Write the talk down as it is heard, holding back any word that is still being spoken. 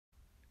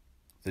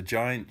The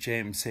Giant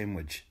Jam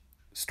Sandwich.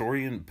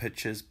 Story and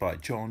pictures by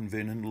John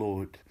Vernon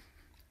Lord,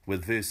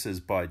 with verses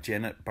by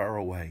Janet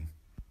Burroway.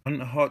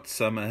 One hot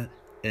summer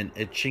in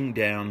Itching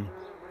Down,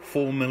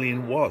 4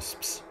 million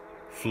wasps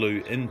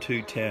flew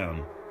into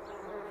town.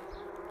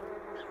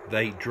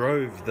 They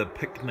drove the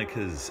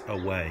picnickers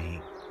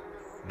away.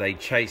 They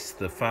chased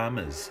the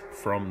farmers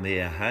from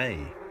their hay.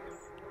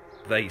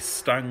 They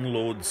stung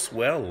Lord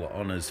Swell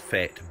on his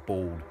fat,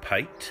 bald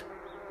pate.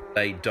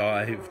 They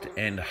dived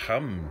and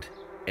hummed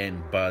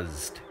and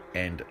buzzed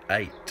and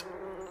ate.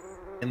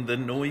 And the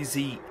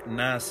noisy,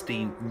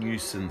 nasty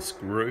nuisance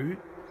grew,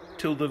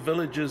 till the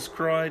villagers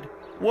cried,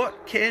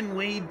 "What can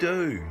we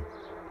do?"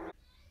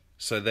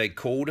 So they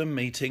called a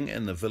meeting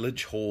in the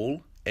village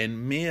hall,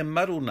 and Mayor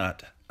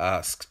Muddlenut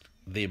asked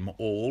them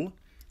all,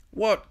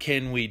 "What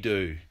can we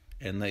do?"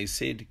 And they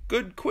said,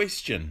 "Good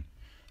question,"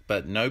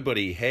 but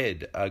nobody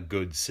had a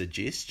good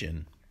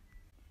suggestion.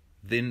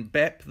 Then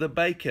Bap the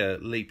baker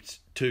leaped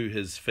to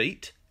his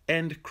feet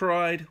and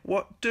cried,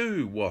 "What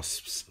do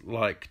wasps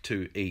like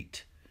to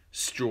eat?"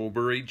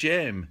 "Strawberry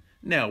jam."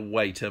 "Now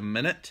wait a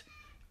minute.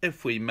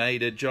 If we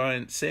made a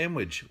giant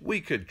sandwich,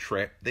 we could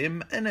trap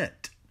them in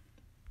it."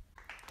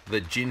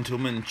 The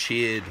gentlemen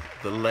cheered,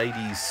 the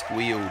ladies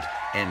squealed,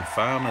 and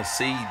Farmer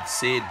Seed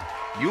said,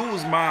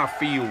 "Yours my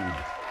field."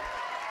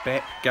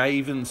 Bap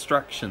gave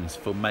instructions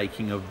for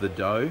making of the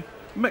dough.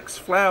 Mix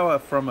flour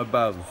from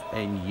above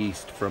and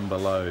yeast from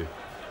below,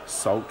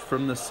 salt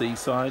from the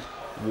seaside,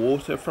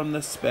 water from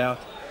the spout.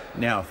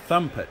 Now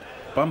thump it,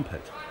 bump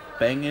it,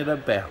 bang it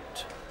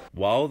about.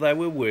 While they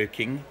were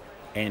working,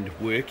 and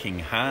working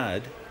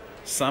hard,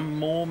 some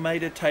more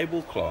made a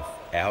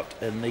tablecloth out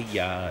in the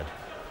yard.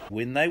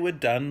 When they were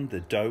done,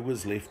 the dough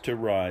was left to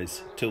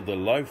rise, till the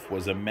loaf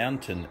was a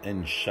mountain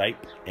in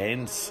shape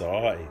and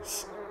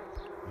size.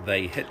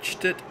 They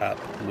hitched it up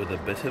with a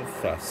bit of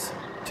fuss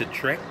to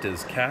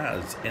tractors,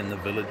 cars, and the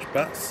village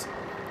bus,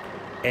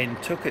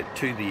 and took it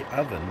to the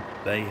oven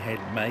they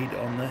had made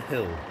on the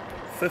hill,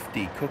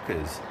 50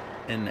 cookers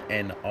in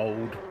an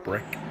old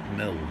brick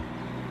mill.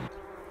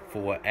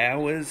 For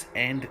hours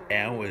and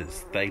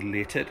hours they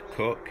let it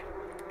cook.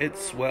 It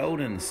swelled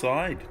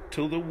inside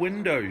till the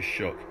windows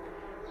shook.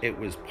 It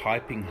was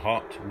piping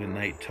hot when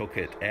they took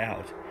it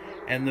out,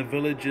 and the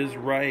villagers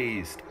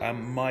raised a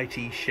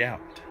mighty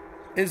shout.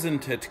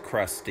 "Isn't it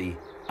crusty?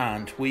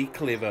 Aren't we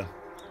clever?"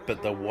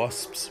 But the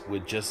wasps were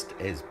just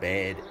as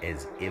bad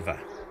as ever.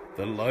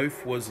 The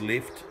loaf was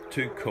left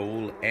to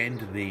cool, and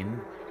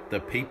then the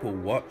people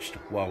watched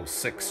while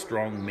 6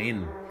 strong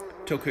men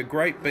took a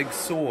great big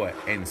saw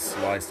and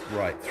sliced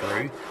right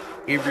through.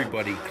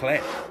 Everybody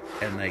clapped,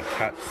 and they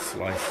cut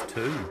slice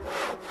too.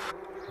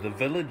 The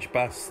village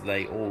bus,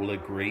 they all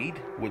agreed,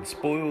 would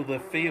spoil the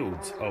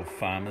fields of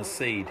Farmer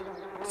Seed.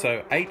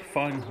 So 8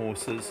 fine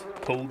horses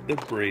pulled the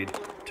bread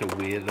to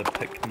where the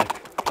picnic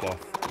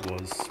cloth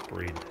was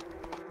spread.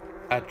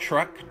 A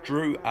truck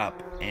drew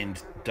up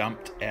and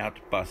dumped out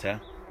butter,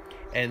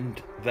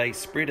 and they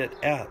spread it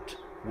out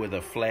with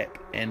a flap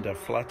and a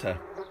flutter.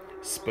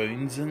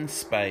 Spoons and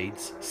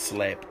spades,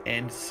 slap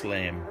and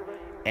slam,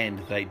 and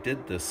they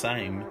did the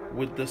same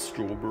with the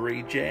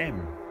strawberry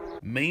jam.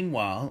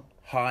 Meanwhile,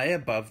 high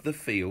above the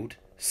field,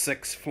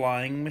 6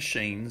 flying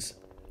machines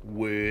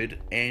whirred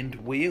and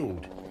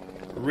wheeled,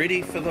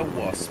 ready for the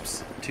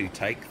wasps to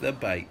take the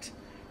bait,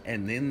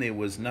 and then there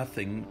was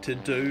nothing to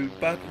do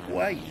but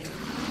wait.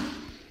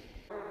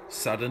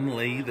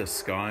 Suddenly the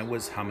sky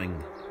was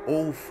humming.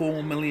 All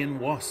 4 million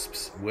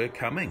wasps were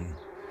coming.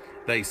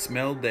 They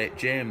smelled that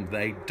jam,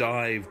 they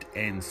dived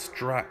and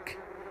struck,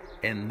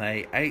 and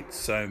they ate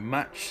so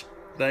much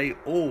they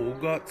all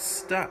got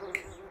stuck.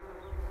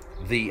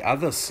 The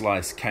other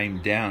slice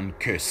came down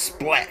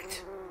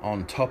kersplat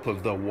on top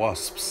of the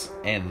wasps,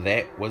 and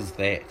that was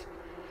that.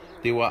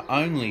 There were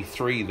only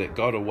 3 that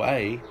got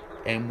away,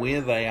 and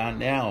where they are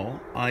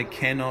now I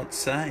cannot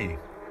say.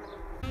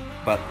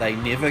 But they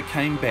never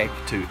came back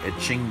to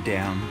Itching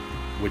Down,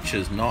 which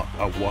is not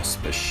a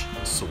waspish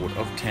sort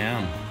of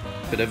town,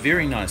 but a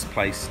very nice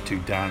place to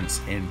dance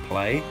and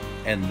play,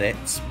 and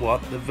that's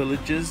what the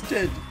villagers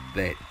did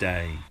that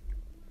day.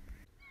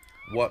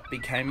 What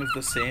became of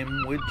the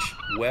sandwich?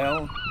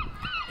 Well,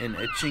 in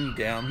Itching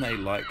Down they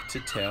like to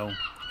tell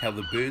how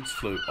the birds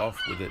flew off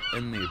with it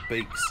in their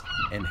beaks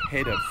and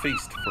had a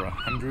feast for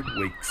 100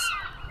 weeks.